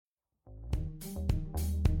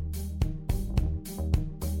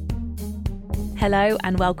Hello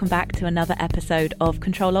and welcome back to another episode of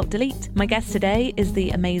Control-Alt-Delete. My guest today is the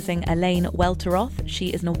amazing Elaine Welteroth. She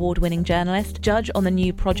is an award-winning journalist, judge on the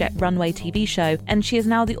new Project Runway TV show, and she is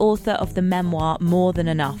now the author of the memoir More Than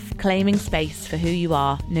Enough, Claiming Space for Who You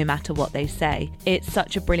Are, No Matter What They Say. It's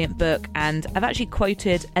such a brilliant book, and I've actually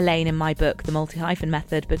quoted Elaine in my book, The Multi-Hyphen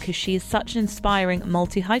Method, because she is such an inspiring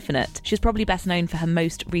multi-hyphenate. She's probably best known for her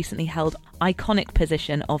most recently held iconic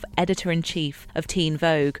position of editor-in-chief of Teen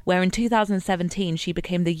Vogue, where in 2017 she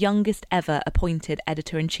became the youngest ever appointed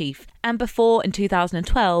editor-in-chief. And before, in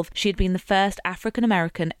 2012, she had been the first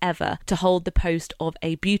African-American ever to hold the post of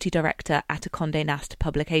a beauty director at a Condé Nast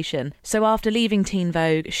publication. So after leaving Teen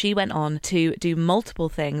Vogue, she went on to do multiple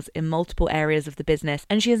things in multiple areas of the business,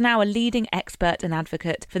 and she is now a leading expert and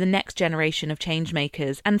advocate for the next generation of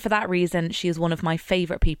changemakers. And for that reason, she is one of my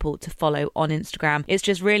favourite people to follow on Instagram. It's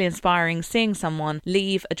just really inspiring seeing someone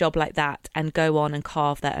leave a job like that and go on and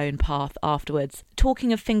carve their own path afterwards.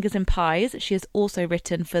 Talking of fingers in pies, she has also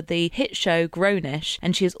written for the hit show Grownish,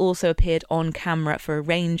 and she has also appeared on camera for a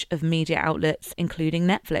range of media outlets, including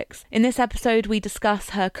Netflix. In this episode, we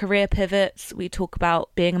discuss her career pivots, we talk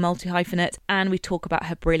about being a multi-hyphenate, and we talk about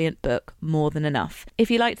her brilliant book, More Than Enough.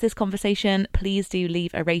 If you liked this conversation, please do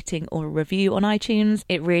leave a rating or a review on iTunes.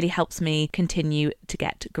 It really helps me continue to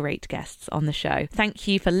get great guests on the show. Thank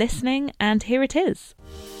you for listening, and here it is.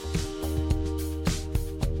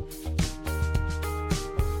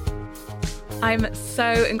 I'm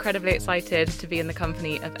so incredibly excited to be in the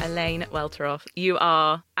company of Elaine Welteroth. You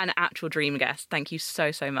are an actual dream guest. Thank you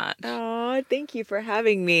so, so much. Oh, thank you for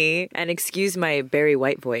having me. And excuse my Barry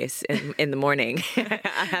White voice in the morning.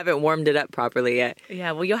 I haven't warmed it up properly yet.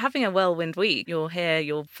 Yeah, well, you're having a whirlwind week. You're here,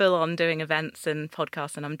 you're full on doing events and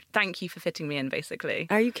podcasts, and thank you for fitting me in, basically.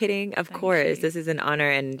 Are you kidding? Of course. This is an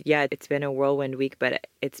honor. And yeah, it's been a whirlwind week, but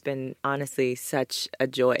it's been honestly such a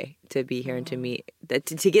joy to be here and to meet,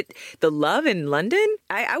 to get the love in London.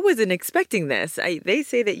 I wasn't expecting this. They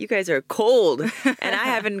say that you guys are cold, and I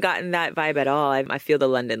haven't gotten that vibe at all. I feel the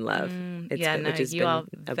London love. Which has you been are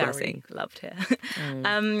a very blessing. Loved here.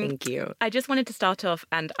 Thank you. I just wanted to start off,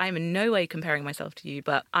 and I'm in no way comparing myself to you,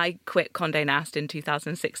 but I quit Condé Nast in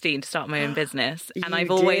 2016 to start my own business, and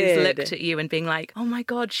I've always looked at you and being like, oh my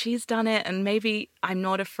God, she's done it, and maybe I'm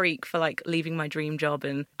not a freak for like leaving my dream job,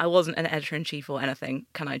 and I wasn't an editor-in-chief or anything,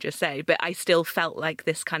 can I just say, but I still felt like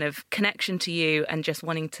this kind of connection to you and just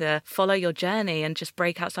wanting to follow your journey and just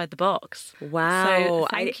break outside the box. Wow. So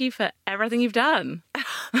thank you for everything you've done.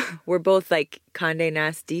 We're both like Condé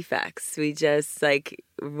Nast defects. We just like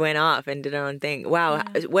went off and did our own thing. Wow.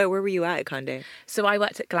 Yeah. Where were you at Condé? So I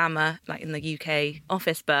worked at Glamour, like in the UK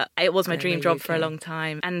office, but it was my dream job for a long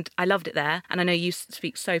time, and I loved it there. And I know you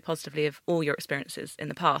speak so positively of all your experiences in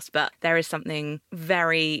the past, but there is something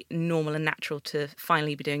very normal and natural to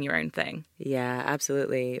finally be doing your own thing. Yeah,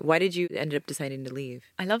 absolutely. Why did you end up deciding to leave?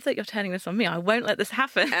 I love that you're turning this on me. I won't let this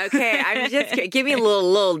happen. Okay, I'm just give me a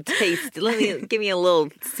little taste. Give me a little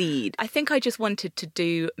seed. I think I just wanted to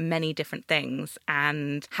do many different things,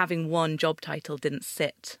 and having one job title didn't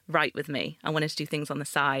sit right with me. I wanted to do things on the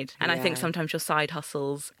side, and I think sometimes your side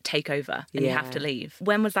hustles take over and you have to leave.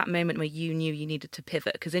 When was that moment where you knew you needed to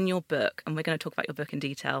pivot? Because in your book, and we're going to talk about your book in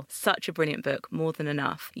detail, such a brilliant book, More Than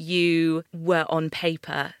Enough, you were on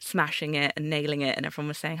paper smashing it and nailing it, and everyone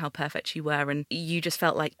was saying how perfect you were, and you just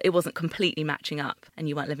felt like it wasn't completely matching up and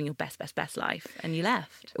you weren't living your best life, and you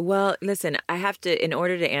left. Well, listen, I have to, in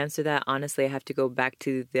order to answer that, honestly, I have to go back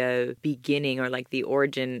to the beginning, or like the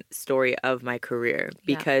origin story of my career,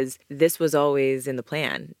 because this was always in the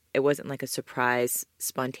plan. It wasn't like a surprise,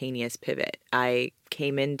 spontaneous pivot. I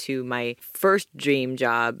came into my first dream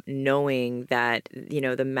job knowing that,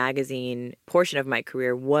 the magazine portion of my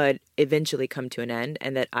career would eventually come to an end,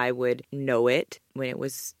 and that I would know it when it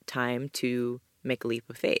was time to make a leap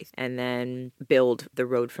of faith and then build the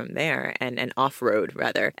road from there, and off-road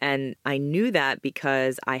rather. And I knew that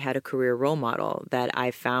because I had a career role model that I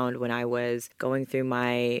found when I was going through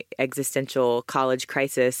my existential college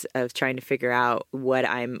crisis of trying to figure out what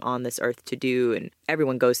I'm on this earth to do. And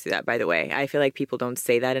everyone goes through that, by the way. I feel like people don't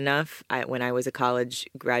say that enough. When I was a college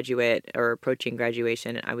graduate or approaching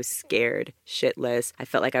graduation, I was scared shitless. I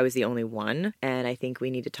felt like I was the only one. And I think we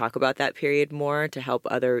need to talk about that period more to help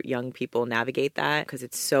other young people navigate navigate that because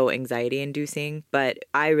it's so anxiety inducing. But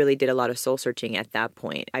I really did a lot of soul searching at that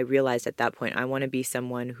point. I realized at that point, I want to be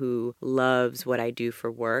someone who loves what I do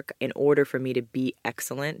for work. In order for me to be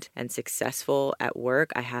excellent and successful at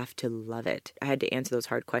work, I have to love it. I had to answer those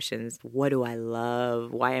hard questions. What do I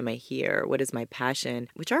love? Why am I here? What is my passion?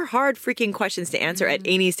 Which are hard freaking questions to answer at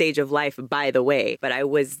any stage of life, by the way. But I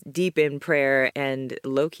was deep in prayer and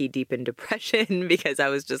low-key deep in depression because I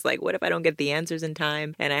was just like, what if I don't get the answers in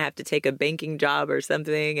time and I have to take a banking job or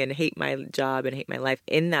something and hate my job and hate my life?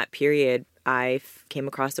 In that period, I came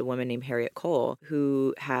across a woman named Harriet Cole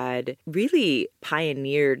who had really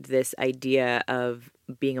pioneered this idea of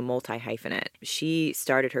being a multi-hyphenate. She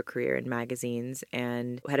started her career in magazines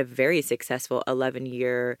and had a very successful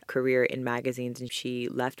 11-year career in magazines. And she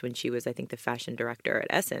left when she was, I think, the fashion director at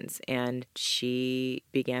Essence. And she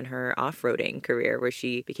began her off-roading career where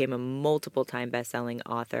she became a multiple-time best-selling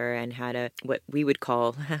author and had a, what we would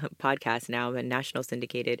call podcast now, a national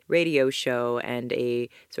syndicated radio show and a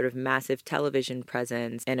sort of massive television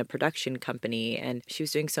presence and a production company. And she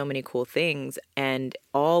was doing so many cool things, and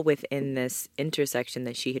all within this intersection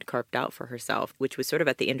that she had carved out for herself, which was sort of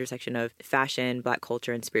at the intersection of fashion, Black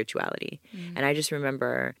culture, and spirituality. And I just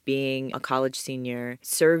remember being a college senior,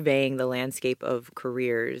 surveying the landscape of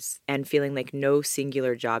careers and feeling like no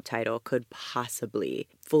singular job title could possibly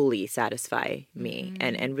fully satisfy me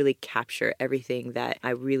and really capture everything that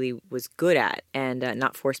I really was good at and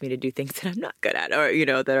not force me to do things that I'm not good at or, you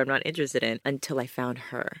know, that I'm not interested in until I found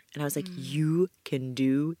her. And I was like, you can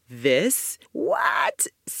do this? What?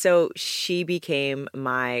 So she became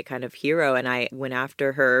my kind of hero, and I went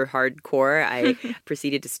after her hardcore. I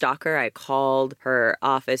proceeded to stalk her. I called her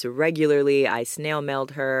office regularly. I snail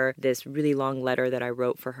mailed her this really long letter that I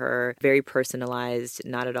wrote for her, very personalized,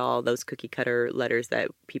 not at all those cookie cutter letters that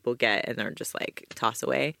people get and they're just like toss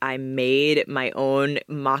away. I made my own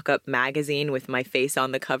mock-up magazine with my face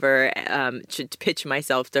on the cover to pitch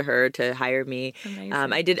myself to her to hire me.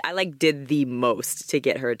 I did the most to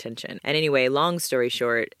get her attention. And anyway, long story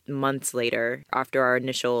short, months later, after our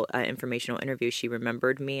initial informational interview, she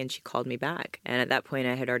remembered me and she called me back. And at that point,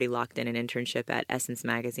 I had already locked in an internship at Essence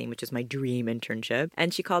Magazine, which is my dream internship.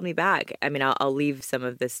 And she called me back. I mean, I'll leave some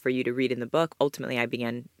of this for you to read in the book. Ultimately, I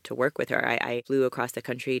began to work with her. I flew across the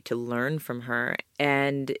country to learn from her.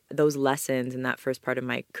 And those lessons in that first part of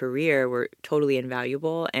my career were totally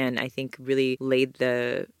invaluable. And I think really laid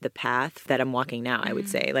the path that I'm walking now, I would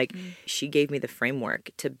say. Like, she gave me the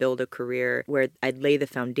framework to build a career where I'd lay the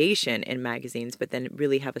foundation in magazines, but then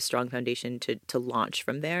really have a strong foundation to launch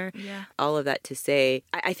from there. Yeah. All of that to say,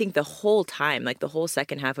 I think the whole time, like the whole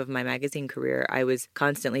second half of my magazine career, I was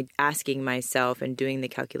constantly asking myself and doing the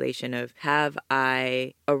calculation of, have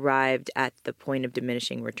I arrived at the point of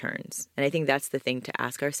diminishing returns? And I think that's the thing to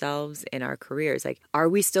ask ourselves in our careers. Like, are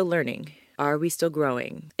we still learning? Are we still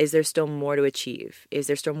growing? Is there still more to achieve? Is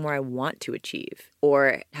there still more I want to achieve?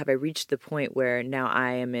 Or have I reached the point where now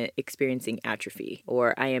I am experiencing atrophy,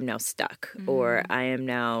 or I am now stuck, or I am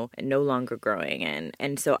now no longer growing?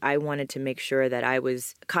 And so I wanted to make sure that I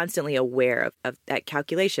was constantly aware of that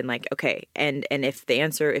calculation. Like, okay, and if the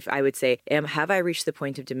answer, if I would say, have I reached the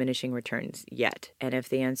point of diminishing returns yet? And if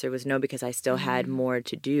the answer was no, because I still had more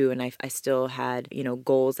to do and I still had,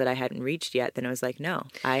 goals that I hadn't reached yet, then I was like, no,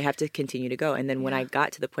 I have to continue to go. And then when I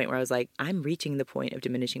got to the point where I was like, I'm reaching the point of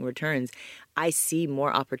diminishing returns, I see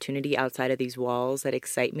more opportunity outside of these walls that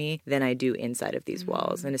excite me than I do inside of these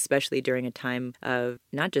walls. And especially during a time of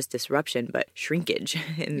not just disruption, but shrinkage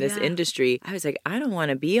in this industry, I was like, I don't want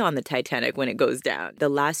to be on the Titanic when it goes down. The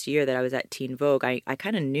last year that I was at Teen Vogue, I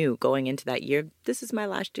kind of knew going into that year, this is my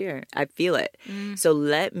last year. I feel it. So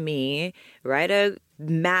let me write a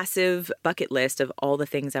massive bucket list of all the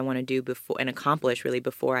things I want to do before and accomplish really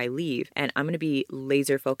before I leave. And I'm going to be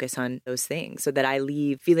laser focused on those things so that I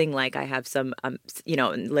leave feeling like I have some,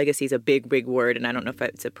 legacy is a big, big word. And I don't know if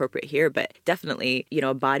it's appropriate here, but definitely,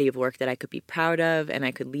 a body of work that I could be proud of. And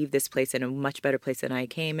I could leave this place in a much better place than I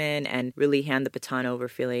came in and really hand the baton over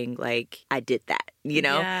feeling like I did that.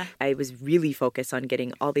 I was really focused on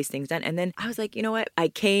getting all these things done. And then I was like, you know what? I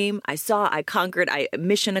came, I saw, I conquered,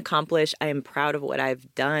 mission accomplished. I am proud of what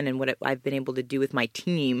I've done and what I've been able to do with my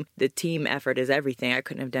team. The team effort is everything. I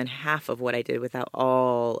couldn't have done half of what I did without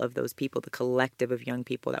all of those people, the collective of young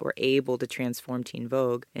people that were able to transform Teen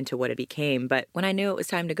Vogue into what it became. But when I knew it was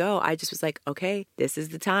time to go, I just was like, okay, this is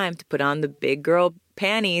the time to put on the big girl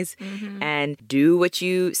panties and do what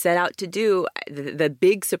you set out to do. The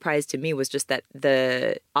big surprise to me was just that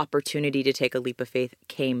the opportunity to take a leap of faith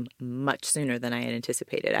came much sooner than I had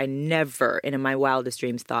anticipated. I never in my wildest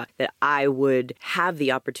dreams thought that I would have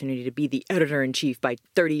the opportunity to be the editor-in-chief by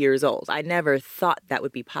 30 years old. I never thought that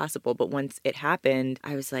would be possible. But once it happened,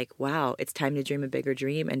 I was like, wow, it's time to dream a bigger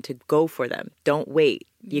dream and to go for them. Don't wait.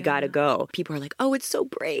 You got to go. People are like, oh, it's so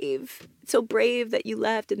brave. It's so brave that you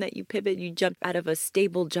left and that you pivot. You jumped out of a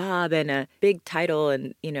stable job and a big title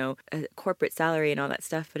and, you know, a corporate salary and all that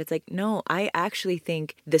stuff. But it's like, no, I actually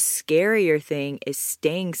think the scarier thing is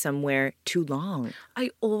staying somewhere too long.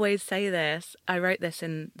 I always say this. I wrote this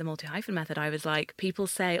in the multi-hyphen method. I was like, people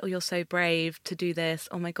say, oh, you're so brave to do this.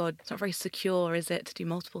 Oh my God, it's not very secure, is it, to do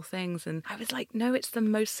multiple things? And I was like, no, it's the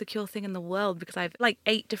most secure thing in the world because I've like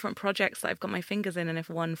 8 different projects that I've got my fingers in. And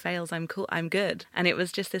if one fails, I'm cool, I'm good. And it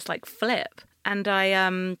was just this like flip. And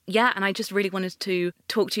and I just really wanted to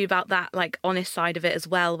talk to you about that, like, honest side of it as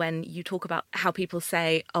well, when you talk about how people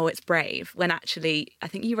say, oh, it's brave, when actually, I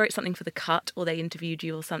think you wrote something for The Cut or they interviewed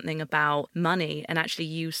you or something about money. And actually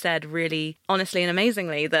you said really honestly and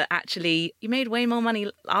amazingly that actually you made way more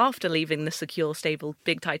money after leaving the secure, stable,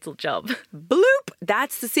 big title job. Bloop!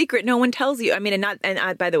 That's the secret no one tells you. I mean,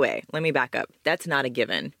 by the way, let me back up. That's not a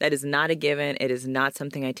given. That is not a given. It is not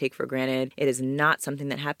something I take for granted. It is not something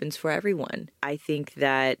that happens for everyone. I think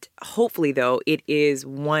that hopefully, though, it is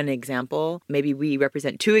one example. Maybe we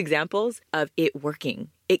represent 2 examples of it working.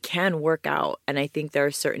 It can work out. And I think there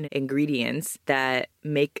are certain ingredients that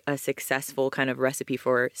make a successful kind of recipe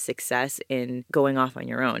for success in going off on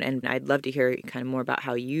your own. And I'd love to hear kind of more about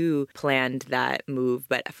how you planned that move.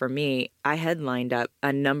 But for me, I had lined up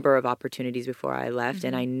a number of opportunities before I left,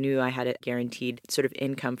 and I knew I had a guaranteed sort of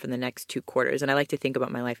income for the next 2 quarters. And I like to think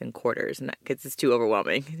about my life in quarters, and because it's too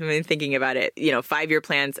overwhelming. I mean, thinking about it, 5-year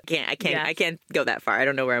plans, I can't go that far. I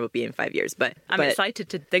don't know where I will be in 5 years, but I'm excited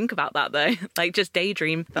to think about that though. Like, just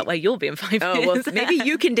daydream about where you'll be in 5 years. Oh, well, maybe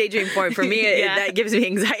you can daydream for it. For me, that gives me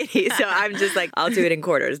anxiety. So I'm just like, I'll do it in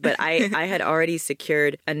quarters. But I had already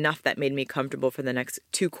secured enough that made me comfortable for the next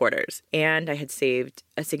 2 quarters. And I had saved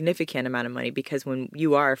a significant amount of money because when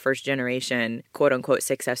you are a first generation, quote unquote,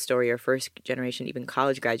 success story or first generation, even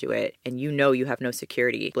college graduate, and you have no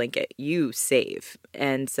security blanket, you save.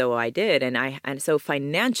 And so I did. And so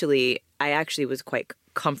financially, I actually was quite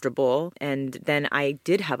comfortable. And then I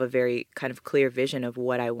did have a very kind of clear vision of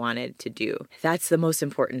what I wanted to do. That's the most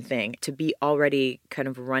important thing, to be already kind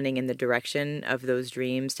of running in the direction of those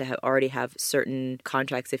dreams, to already have certain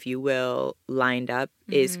contracts, if you will, lined up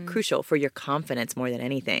is crucial for your confidence more than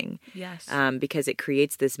anything. Yes. Because it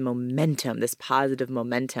creates this momentum, this positive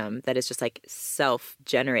momentum that is just like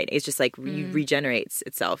self-generating. It's just like regenerates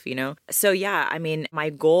itself, So yeah, I mean, my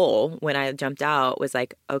goal when I jumped out was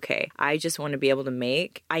like, okay, I just want to be able to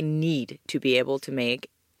I need to be able to make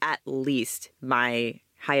at least my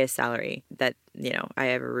highest salary that, I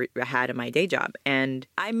ever had in my day job. And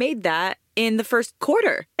I made that in the first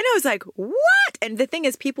quarter. And I was like, what? And the thing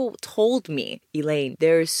is, people told me, Elaine,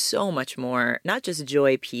 there's so much more, not just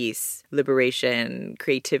joy, peace, liberation,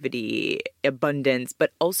 creativity, abundance,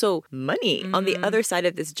 but also money on the other side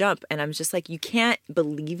of this jump. And I'm just like, you can't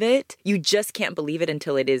believe it. You just can't believe it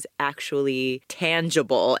until it is actually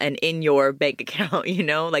tangible and in your bank account,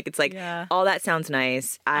 Like, it's like, all that sounds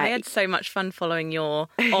nice. I had so much fun following your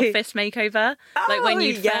office makeover. Like when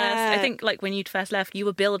you'd first, I think like when you'd first left, you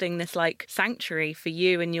were building this like sanctuary for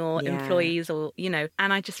you and your employees or,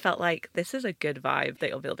 and I just felt like this is a good vibe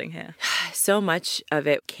that you're building here. So much of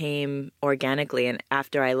it came organically. And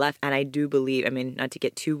after I left, and I do believe, I mean, not to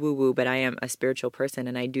get too woo-woo, but I am a spiritual person.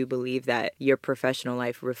 And I do believe that your professional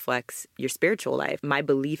life reflects your spiritual life. My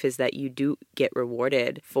belief is that you do get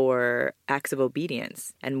rewarded for acts of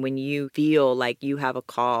obedience. And when you feel like you have a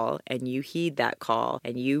call and you heed that call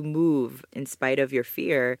and you move in spite of your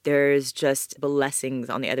fear, there's just blessings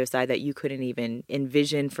on the other side that you couldn't even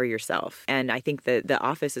envision for yourself. And I think that The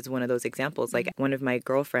Office is one of those examples. Like one of my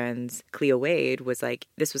girlfriends, Cleo Wade, was like,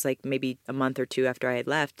 this was like maybe a month or 2 after I had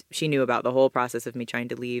left. She knew about the whole process of me trying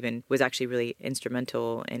to leave and was actually really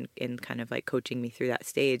instrumental in kind of like coaching me through that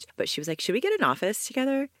stage. But she was like, should we get an office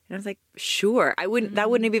together? And I was like, sure. That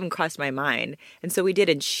wouldn't have even crossed my mind. And so we did.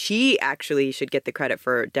 And she actually should get the credit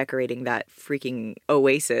for decorating that freaking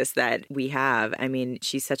oasis that we have. I mean,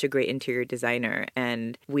 she's such a great interior designer.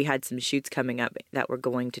 And we had some shoots coming up that were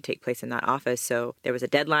going to take place in that office. So there was a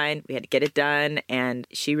deadline. We had to get it done. And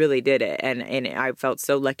she really did it. And I felt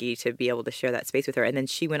so lucky to be able to share that space with her. And then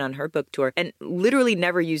she went on her book tour and literally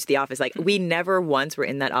never used the office. Like we never once were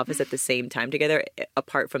in that office at the same time together,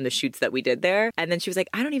 apart from the shoots that we did there. And then she was like,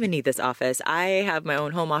 I don't even even need this office. I have my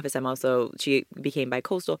own home office. She became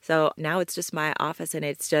bi-coastal. So now it's just my office, and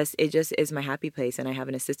it just is my happy place. And I have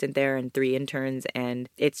an assistant there and 3 interns, and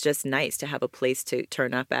it's just nice to have a place to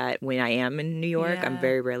turn up at when I am in New York. Yeah. I'm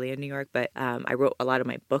very rarely in New York, but I wrote a lot of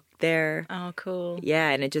my book there. Oh, cool. Yeah,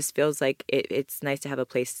 and it just feels like it's nice to have a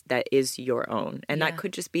place that is your own. And that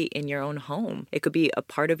could just be in your own home. It could be a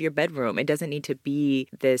part of your bedroom. It doesn't need to be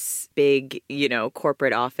this big,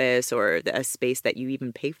 corporate office or a space that you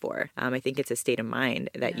even pay for. I think it's a state of mind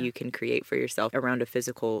that you can create for yourself around a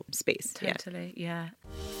physical space. Totally, yeah.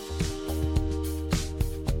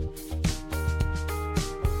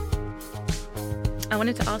 I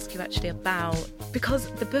wanted to ask you actually about, because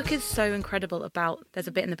the book is so incredible about, there's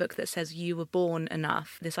a bit in the book that says you were born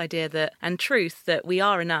enough, this idea that, and truth, that we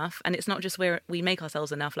are enough, and it's not just we make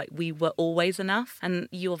ourselves enough, like we were always enough. And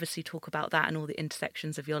you obviously talk about that and all the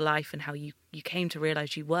intersections of your life and how you came to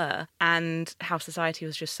realise you were, and how society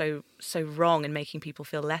was just so wrong in making people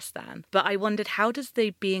feel less than. But I wondered, how does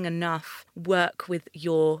the being enough work with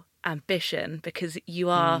your ambition, because you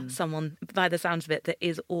are someone, by the sounds of it, that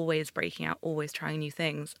is always breaking out, always trying new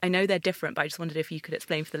things. I know they're different, but I just wondered if you could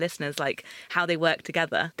explain for the listeners like how they work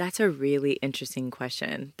together. That's a really interesting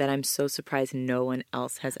question that I'm so surprised no one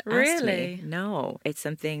else has asked Really? me. No, it's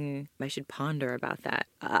something I should ponder about that.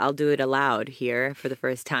 I'll do it aloud here for the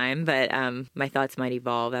first time, but my thoughts might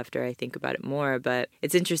evolve after I think about it more. But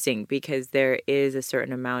it's interesting because there is a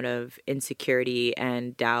certain amount of insecurity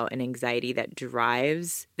and doubt and anxiety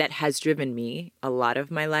that has driven me a lot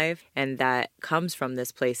of my life, and that comes from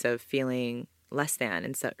this place of feeling less than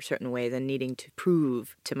in certain ways and needing to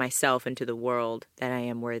prove to myself and to the world that I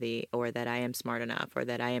am worthy, or that I am smart enough, or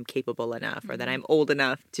that I am capable enough, or that I'm old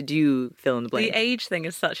enough to do fill in the blank. The age thing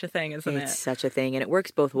is such a thing, isn't it? It's such a thing, and it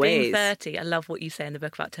works both ways. Being 30, I love what you say in the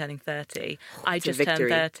book about turning 30. I just turned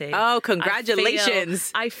 30. Oh, congratulations.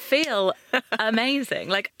 I feel amazing.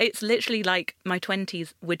 Like, it's literally like my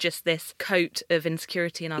 20s were just this coat of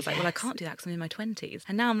insecurity, and I was like, well, I can't do that because I'm in my 20s.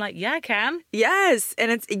 And now I'm like, yeah, I can. Yes,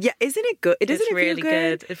 and isn't it good? Doesn't it really feel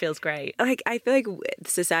good? It feels great. Like, I feel like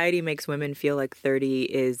society makes women feel like 30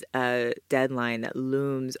 is a deadline that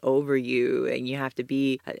looms over you, and you have to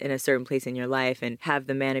be in a certain place in your life and have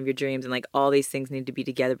the man of your dreams, and like all these things need to be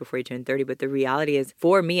together before you turn 30. But the reality is,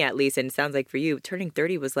 for me at least, and it sounds like for you, turning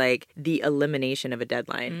 30 was like the elimination of a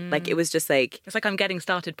deadline. Like, it was just like, it's like I'm getting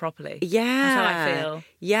started properly. Yeah. That's how I feel.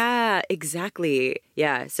 Yeah, exactly.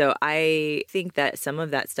 Yeah. So I think that some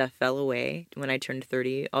of that stuff fell away when I turned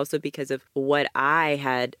 30, also because of what I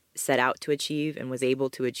had set out to achieve and was able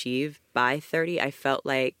to achieve by 30. I felt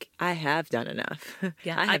like I have done enough.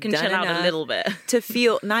 Yeah, I can chill out a little bit. To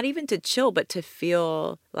feel, not even to chill, but to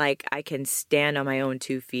feel like I can stand on my own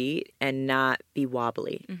 2 feet and not be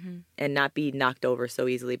wobbly and not be knocked over so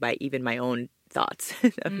easily by even my own thoughts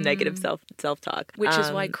of negative self-talk. Which is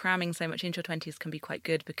why cramming so much into your 20s can be quite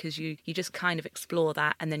good, because you just kind of explore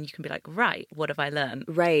that, and then you can be like, right, what have I learned?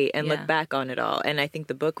 Right, and look back on it all. And I think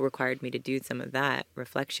the book required me to do some of that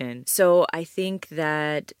reflection. So I think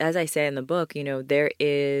that, as I say in the book, there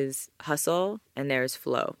is hustle and there's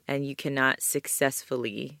flow, and you cannot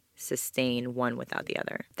successfully sustain one without the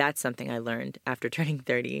other. That's something I learned after turning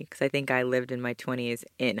 30, because I think I lived in my 20s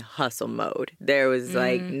in hustle mode. There was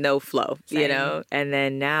like no flow, Same. And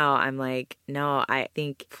then now I'm like, no, I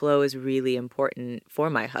think flow is really important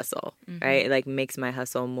for my hustle, right? It like makes my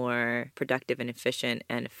hustle more productive and efficient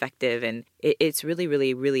and effective. And it's really,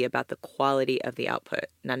 really, really about the quality of the output,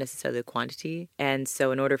 not necessarily the quantity. And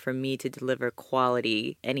so in order for me to deliver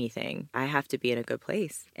quality anything, I have to be in a good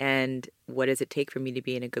place. And what does it take for me to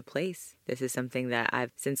be in a good place? This is something that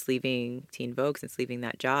I've, since leaving Teen Vogue, since leaving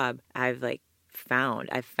that job, I've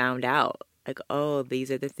found out, like, oh, these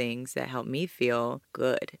are the things that help me feel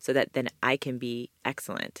good, so that then I can be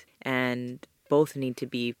excellent. And both need to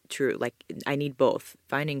be true. Like, I need both.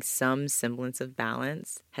 Finding some semblance of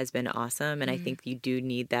balance has been awesome. And I think you do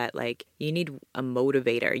need that. Like, you need a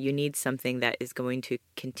motivator. You need something that is going to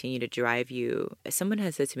continue to drive you. Someone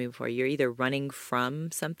has said to me before, you're either running from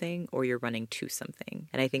something or you're running to something.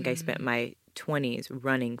 And I think I spent my 20s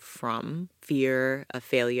running from fear of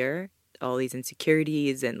failure, all these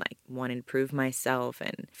insecurities, and like wanting to prove myself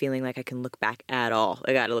and feeling like I can look back at all.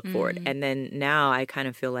 I got to look forward. And then now I kind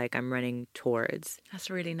of feel like I'm running towards.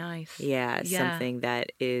 That's really nice. Yeah, something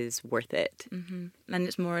that is worth it. And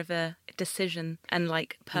it's more of a decision and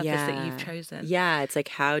like purpose that you've chosen. Yeah, it's like,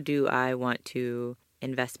 how do I want to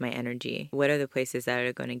invest my energy? What are the places that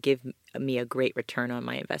are going to give me a great return on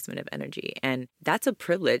my investment of energy? And that's a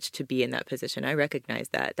privilege to be in that position. I recognize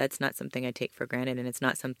that. That's not something I take for granted, and it's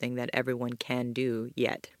not something that everyone can do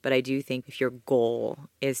yet. But I do think if your goal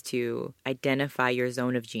is to identify your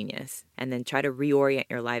zone of genius and then try to reorient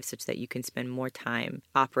your life such that you can spend more time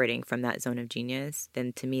operating from that zone of genius,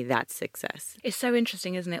 then to me, that's success. It's so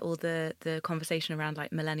interesting, isn't it? All the conversation around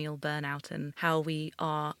like millennial burnout and how we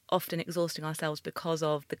are often exhausting ourselves because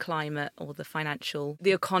of the climate or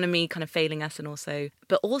the economy kind of failing us, and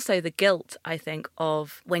but also the guilt, I think,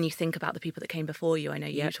 of when you think about the people that came before you. I know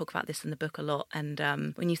you talk about this in the book a lot. And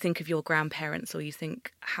when you think of your grandparents, or you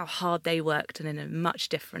think how hard they worked and in a much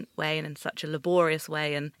different way and in such a laborious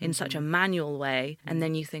way and in such a manual way, and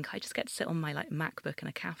then you think, I just get to sit on my like MacBook in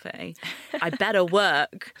a cafe. I better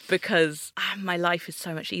work because my life is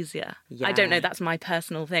so much easier. Yeah. I don't know, that's my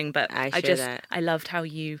personal thing, but I loved how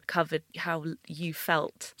you covered how you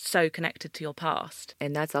felt so connected to your past.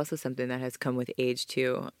 And that's also something that has come with age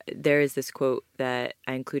too. There is this quote that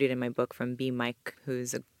I included in my book from B. Mike,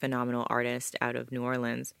 who's a phenomenal artist out of New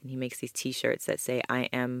Orleans. And he makes these t-shirts that say, I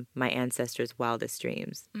am my ancestors' wildest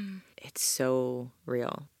dreams. It's so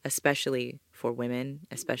real, especially for women,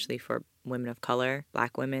 especially for women of color,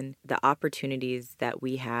 Black women. The opportunities that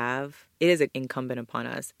we have, it is incumbent upon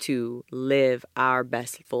us to live our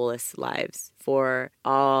best, fullest lives for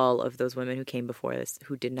all of those women who came before us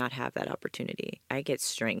who did not have that opportunity. I get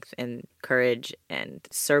strength and courage and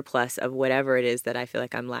surplus of whatever it is that I feel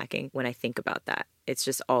like I'm lacking when I think about that. It's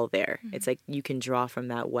just all there. It's like you can draw from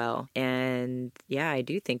that well. And yeah, I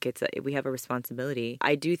do think we have a responsibility.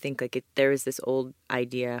 I do think like there is this old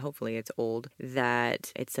idea, hopefully it's old,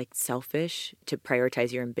 that it's like selfish to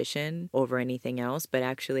prioritize your ambition over anything else. But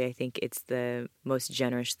actually, I think it's the most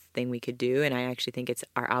generous thing we could do. And I actually think it's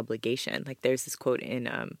our obligation. Like there's this quote in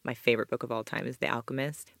my favorite book of all time is The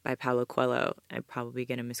Alchemist by Paulo Coelho. I'm probably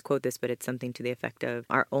going to misquote this, but it's something to the effect of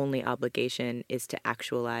our only obligation is to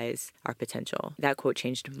actualize our potential. That quote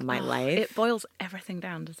changed my life. It boils everything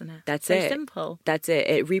down, doesn't it? That's so it. Simple. That's it.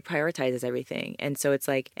 It reprioritizes everything. And so it's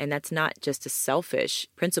like, and that's not just a selfish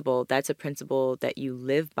principle. That's a principle that you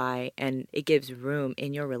live by, and it gives room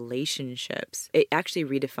in your relationships. It actually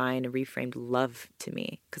redefined and reframed love to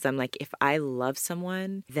me. Because I'm like, if I love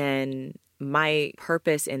someone, then my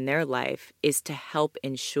purpose in their life is to help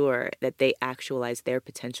ensure that they actualize their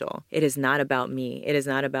potential. It is not about me. It is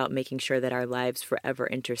not about making sure that our lives forever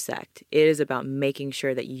intersect. It is about making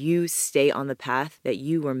sure that you stay on the path that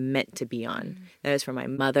you were meant to be on. That is for my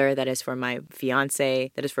mother. That is for my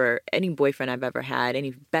fiance. That is for any boyfriend I've ever had,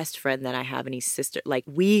 any best friend that I have, any sister. Like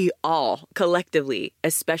we all collectively,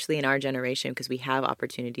 especially in our generation, because we have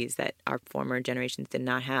opportunities that our former generations did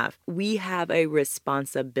not have. We have a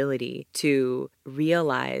responsibility to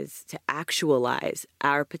realize, to actualize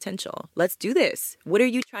our potential. Let's do this. What are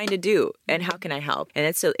you trying to do? And how can I help? And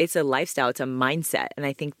it's a lifestyle, it's a mindset. And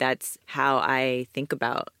I think that's how I think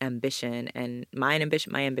about ambition and my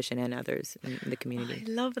ambition and others in the community. I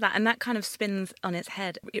love that. And that kind of spins on its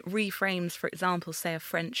head. It reframes, for example, say a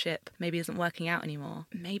friendship maybe isn't working out anymore.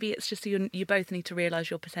 Maybe it's just you both need to realize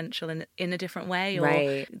your potential in a different way, or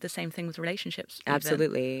right. The same thing with relationships.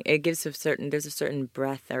 Absolutely. It gives there's a certain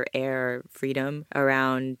breath or air, freedom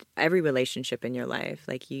around every relationship in your life.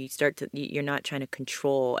 Like you're not trying to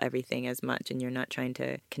control everything as much, and you're not trying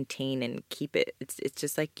to contain and keep it. It's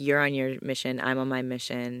just like you're on your mission, I'm on my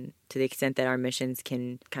mission. To the extent that our missions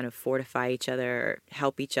can kind of fortify each other,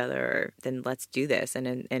 help each other, then let's do this.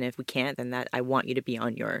 And if we can't, then I want you to be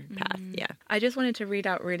on your path. Yeah. I just wanted to read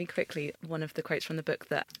out really quickly one of the quotes from the book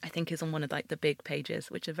that I think is on one of like the big pages,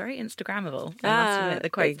 which are very Instagrammable. I must admit, the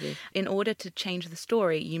quotes. In order to change the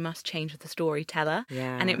story, you must change the storyteller.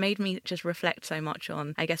 Yeah. And it made me just reflect so much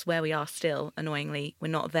on, I guess, where we are still. Annoyingly, we're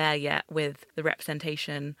not there yet with the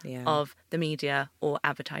representation of the media or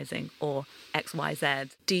advertising or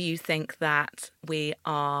XYZ. Do you think that we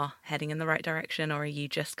are heading in the right direction, or are you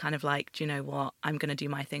just kind of like, do you know what, I'm going to do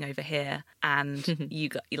my thing over here and you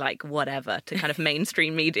got like whatever to kind of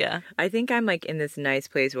mainstream media? I think I'm like in this nice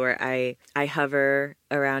place where I hover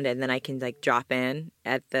around and then I can like drop in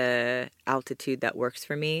at the altitude that works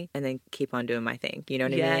for me and then keep on doing my thing. You know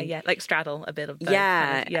what I mean? Yeah, like straddle a bit of both.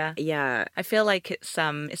 Yeah, kind of, yeah. I feel like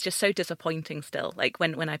it's just so disappointing still. Like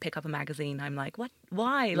when I pick up a magazine, I'm like, what?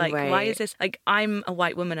 Why? Like, why is this? Like, I'm a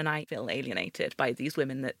white woman and I feel alienated by these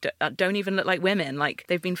women that don't even look like women. Like,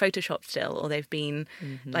 they've been photoshopped still, or they've been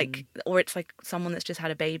like, or it's like someone that's just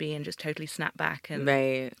had a baby and just totally snapped back. And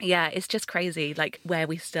yeah, it's just crazy, like where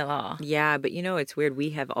we still are. Yeah, but you know, it's weird.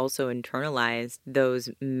 We have also internalized those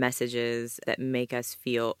messages that make us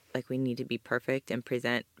feel like we need to be perfect and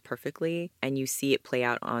present perfectly, and you see it play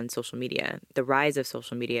out on social media. The rise of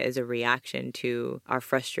social media is a reaction to our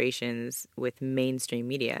frustrations with mainstream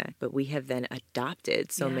media, but we have then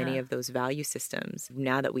adopted so many of those value systems.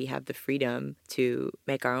 Now that we have the freedom to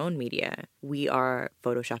make our own media, we are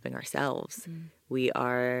photoshopping ourselves. We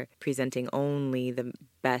are presenting only the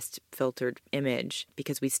best filtered image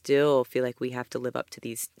because we still feel like we have to live up to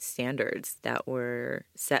these standards that were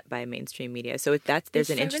set by mainstream media. So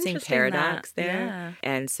there's an interesting paradox there. Yeah.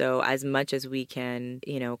 And so as much as we can,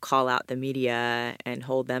 call out the media and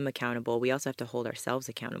hold them accountable, we also have to hold ourselves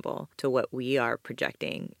accountable to what we are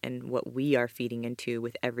projecting and what we are feeding into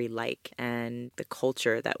with every like and the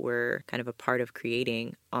culture that we're kind of a part of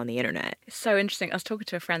creating on the internet. It's so interesting. I was talking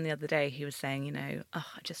to a friend the other day. He was saying, I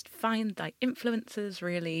just find like influencers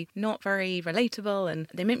really not very relatable and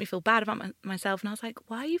they make me feel bad about myself. And I was like,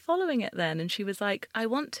 why are you following it then? And she was like, I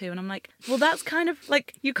want to. And I'm like, well, that's kind of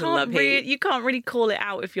like, you can't really call it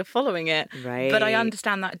out if you're following it. Right. But I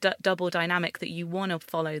understand that double dynamic that you want to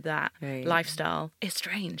follow that lifestyle. It's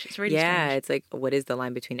strange. It's really strange. Yeah, it's like, what is the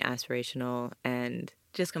line between aspirational and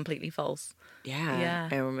just completely false? Yeah.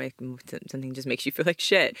 And something just makes you feel like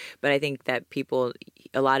shit. But I think that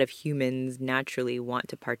a lot of humans naturally want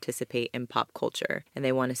to participate in pop culture and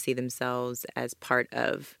they want to see themselves as part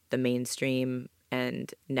of the mainstream.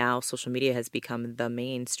 And now social media has become the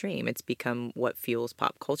mainstream. It's become what fuels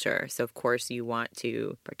pop culture. So, of course, you want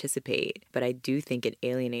to participate. But I do think it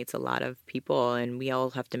alienates a lot of people. And we all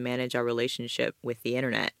have to manage our relationship with the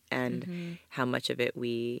internet and how much of it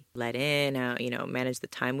we let in, manage the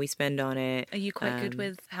time we spend on it. Are you quite good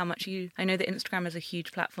with how much I know that Instagram is a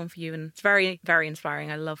huge platform for you and it's very, very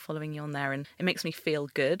inspiring. I love following you on there and it makes me feel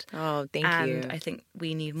good. Oh, thank you. And I think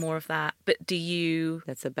we need more of that. But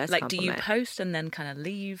that's the best compliment. Do you post and then kind of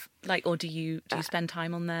leave? Or do you spend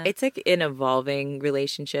time on there? It's like an evolving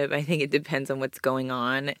relationship. I think it depends on what's going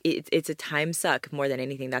on. It's a time suck more than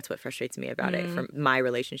anything. That's what frustrates me about it, from my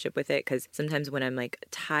relationship with it. Because sometimes when I'm like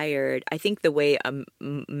tired, I think the way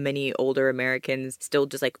many older Americans still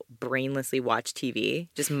just like brainlessly watch TV,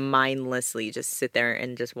 just mindlessly just sit there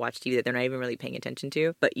and just watch TV that they're not even really paying attention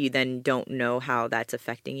to, but you then don't know how that's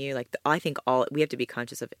affecting you. I think we have to be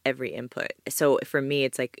conscious of every input. So for me,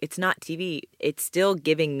 it's like, it's not TV. It's still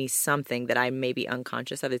giving me something that I may be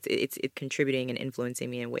unconscious of. It's contributing and influencing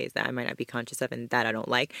me in ways that I might not be conscious of and that I don't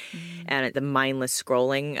like. And the mindless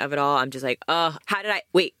scrolling of it all, I'm just like,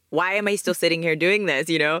 why am I still sitting here doing this,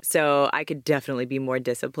 So I could definitely be more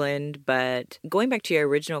disciplined. But going back to your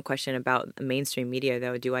original question about mainstream media,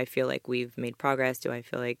 though, do I feel like we've made progress? Do I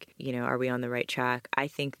feel like, are we on the right track? I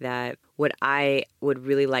think that what I would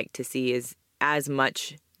really like to see is as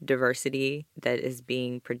much diversity that is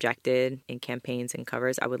being projected in campaigns and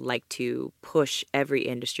covers. I would like to push every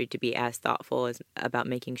industry to be as thoughtful about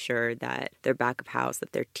making sure that their back of house,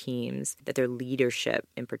 that their teams, that their leadership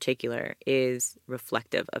in particular is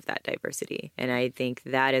reflective of that diversity. And I think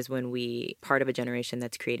that is when part of a generation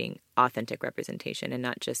that's creating authentic representation and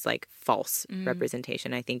not just like false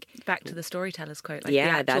representation. I think back to the storyteller's quote, the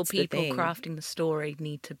actual people crafting the story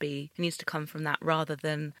needs to come from that rather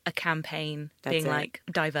than a campaign being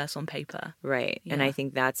diverse on paper. Right. Yeah. And I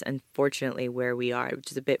think that's unfortunately where we are,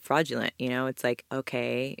 which is a bit fraudulent. It's like,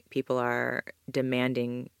 okay, people are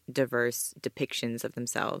demanding diverse depictions of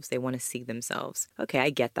themselves. They want to see themselves. Okay, I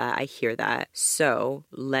get that. I hear that. So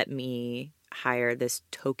let me hire this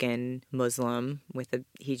token Muslim with a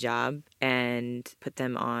hijab and put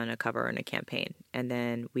them on a cover in a campaign. And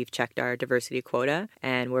then we've checked our diversity quota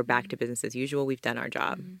and we're back to business as usual. We've done our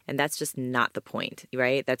job. And that's just not the point,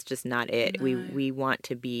 right? That's just not it. No. We want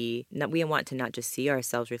to not just see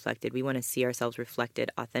ourselves reflected. We want to see ourselves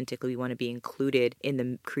reflected authentically. We want to be included in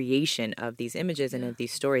the creation of these images and of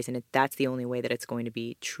these stories. And that's the only way that it's going to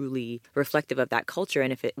be truly reflective of that culture.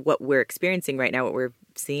 And what we're experiencing right now, what we're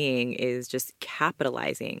seeing is just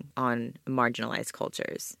capitalizing on marginalized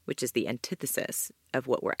cultures, which is the antithesis of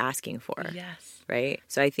what we're asking for. Yes. Right?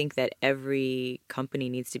 So I think that every company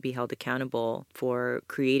needs to be held accountable for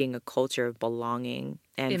creating a culture of belonging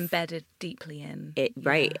and embedded deeply in it.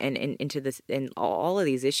 Right. And into this, and all of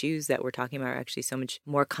these issues that we're talking about are actually so much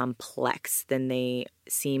more complex than they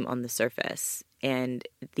seem on the surface. And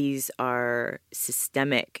these are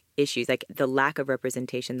systemic issues. Like the lack of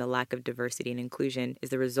representation, the lack of diversity and inclusion is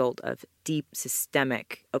the result of deep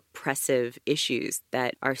systemic oppressive issues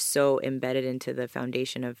that are so embedded into the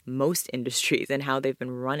foundation of most industries and how they've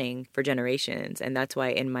been running for generations. And that's why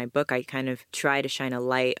in my book, I kind of try to shine a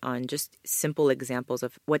light on just simple examples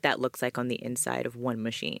of what that looks like on the inside of one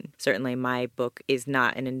machine. Certainly my book is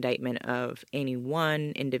not an indictment of any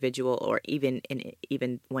one individual or even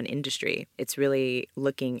one industry. It's really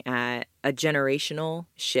looking at a generational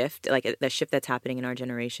shift, like the shift that's happening in our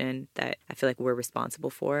generation that I feel like we're responsible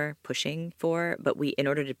for pushing for. But in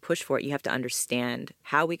order to push for it, you have to understand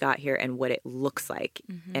how we got here and what it looks like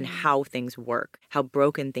and how things work, how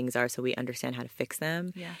broken things are, so we understand how to fix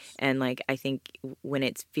them. Yes. And like, I think when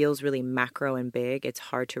it feels really macro and big, it's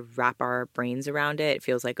hard to wrap our brains around it. It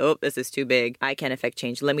feels like, oh, this is too big. I can't affect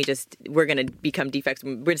change. We're going to become defects.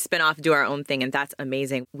 We're going to spin off, do our own thing. And that's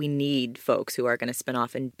amazing. We need folks who are going to spin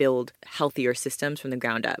off and build healthier systems from the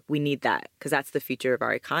ground up. We need that because that's the future of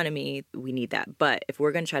our economy. We need that. But if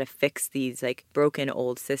we're going to try to fix these like broken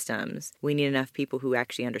old systems, we need enough people who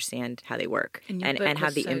actually understand how they work and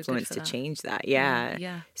have the influence to change that.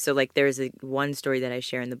 Yeah. So like there's one story that I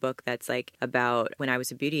share in the book that's like about when I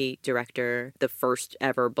was a beauty director, the first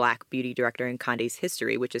ever Black beauty director in Condé's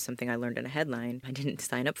history, which is something I learned in a headline. I didn't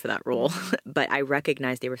sign up for that role, but I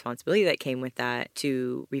recognized the responsibility that came with that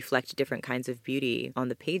to reflect different kinds of beauty on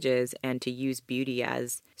the pages and to use beauty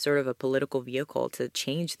as sort of a political vehicle to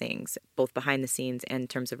change things, both behind the scenes and in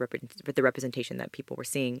terms of the representation that people were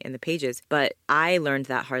seeing in the pages. But I learned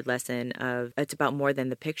that hard lesson of it's about more than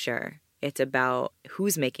the picture. It's about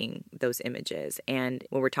who's making those images. And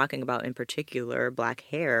when we're talking about, in particular, Black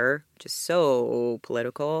hair, which is so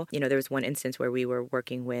political, there was one instance where we were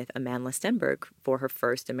working with Amandla Stenberg for her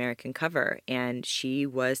first American cover. And she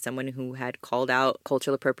was someone who had called out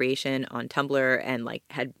cultural appropriation on Tumblr and like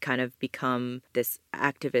had kind of become this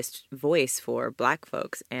activist voice for Black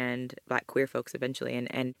folks and Black queer folks eventually.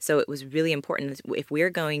 And so it was really important. If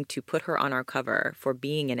we're going to put her on our cover for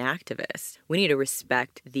being an activist, we need to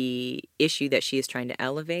respect the issue that she is trying to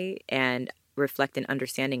elevate and reflect an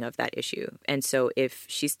understanding of that issue. And so if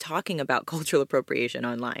she's talking about cultural appropriation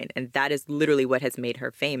online, and that is literally what has made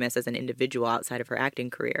her famous as an individual outside of her acting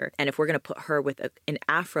career, and if we're going to put her with an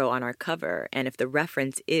afro on our cover, and if the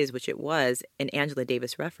reference is, which it was, an Angela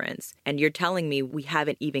Davis reference, and you're telling me we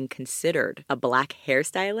haven't even considered a Black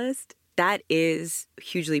hairstylist, that is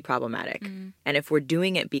hugely problematic. And if we're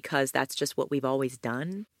doing it because that's just what we've always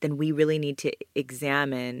done, then we really need to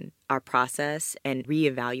examine our process and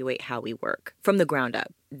reevaluate how we work from the ground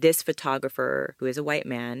up. This photographer, who is a white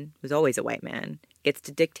man, who's always a white man, gets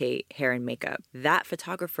to dictate hair and makeup. That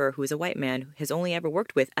photographer, who is a white man, has only ever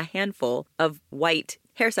worked with a handful of white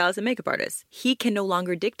hairstylists and makeup artists. He can no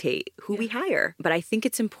longer dictate who we hire. But I think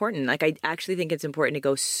it's important. Like, I actually think it's important to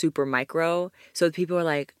go super micro so that people are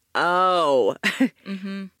like, oh,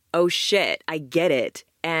 oh shit, I get it.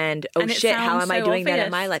 And shit, how am I doing that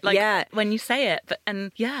in my life? Like, when you say it,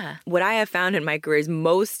 What I have found in my career is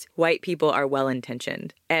most white people are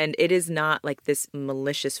well-intentioned. And it is not like this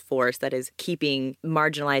malicious force that is keeping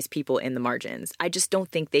marginalized people in the margins. I just don't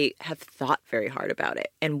think they have thought very hard about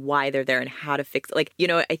it and why they're there and how to fix it. Like,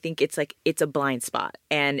 I think it's a blind spot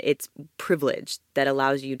and it's privilege that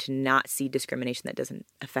allows you to not see discrimination that doesn't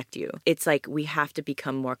affect you. It's like we have to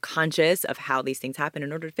become more conscious of how these things happen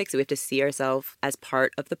in order to fix it. We have to see ourselves as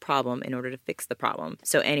part of the problem in order to fix the problem.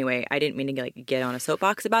 So anyway, I didn't mean to get on a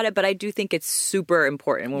soapbox about it, but I do think it's super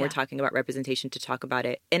important when we're talking about representation to talk about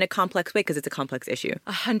it in a complex way because it's a complex issue.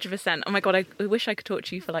 100%. Oh my God, I wish I could talk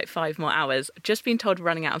to you for like 5 more hours. Just been told we're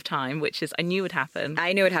running out of time, which is, I knew would happen.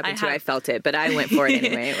 I knew it happened too. I felt it, but I went for it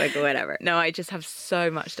anyway. Like, whatever. No, I just have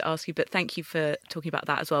so much to ask you, but thank you for talking about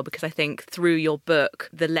that as well, because I think through your book,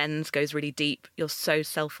 the lens goes really deep. You're so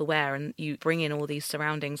self-aware and you bring in all these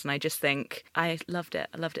surroundings. And I just think I loved it.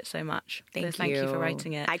 I loved it so much. Thank you for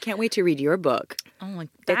writing it. I can't wait to read your book. Oh my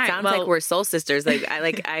God. It sounds like we're soul sisters. Like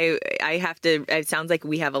I have to, it sounds like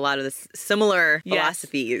we have a lot of this similar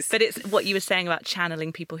philosophies. But it's what you were saying about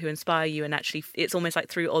channeling people who inspire you, and actually it's almost like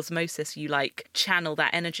through osmosis you like channel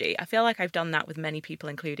that energy. I feel like I've done that with many people,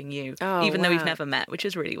 including you, even though we've never met, which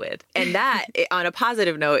is really weird. And that, on a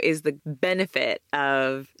positive note, is the benefit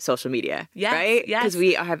of social media, right? Yes. Because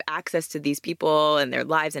we have access to these people and their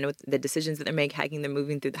lives and the decisions that they're making,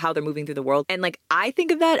 how they're moving through the world. And like, I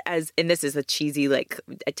think of that as, and this is a cheesy, like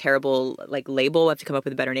a terrible like label, I have to come up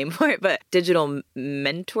with a better name for it, but digital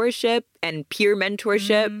mentorship and peer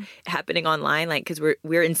mentorship happening online, like, because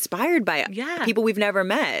we're inspired by people we've never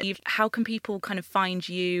met. How can people kind of find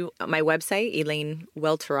you? My website,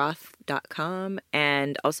 ElaineWelteroth.com,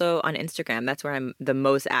 and also on Instagram. That's where I'm the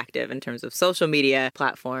most active in terms of social media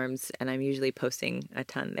platforms, and I'm usually posting a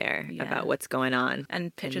ton there about what's going on.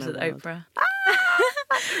 And pictures of Oprah.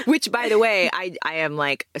 Which, by the way, I am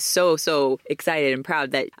like so excited and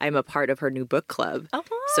proud that I'm a part of her new book club. Oh,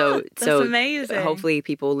 that's amazing. Hopefully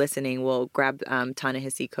people listening will grab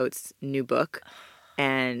Ta-Nehisi Coates' new book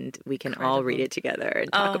and we can all read it together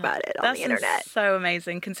and talk about it on the internet. So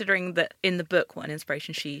amazing, considering that in the book, what an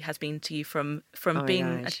inspiration she has been to you from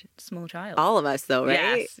being a small child. All of us, though,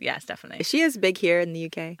 right? Yes, definitely. Is she as big here in the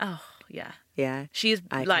UK? Oh, yeah. Yeah. She's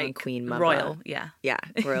like Queen Mama. royal. Yeah. Yeah,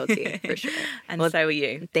 royalty, for sure. And so are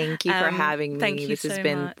you. Thank you for having me. Thank you This has so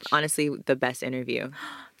been, much. honestly, the best interview.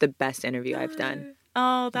 The best interview I've done.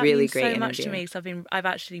 Oh, that really means great so much to interview. me, because I've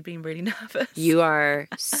actually been really nervous. You are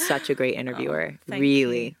such a great interviewer. Thank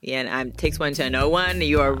really. you. Yeah, and takes one to know one.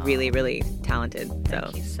 You are really, really talented.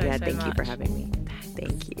 Thank you so thank you much. for having me.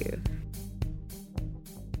 Thank you.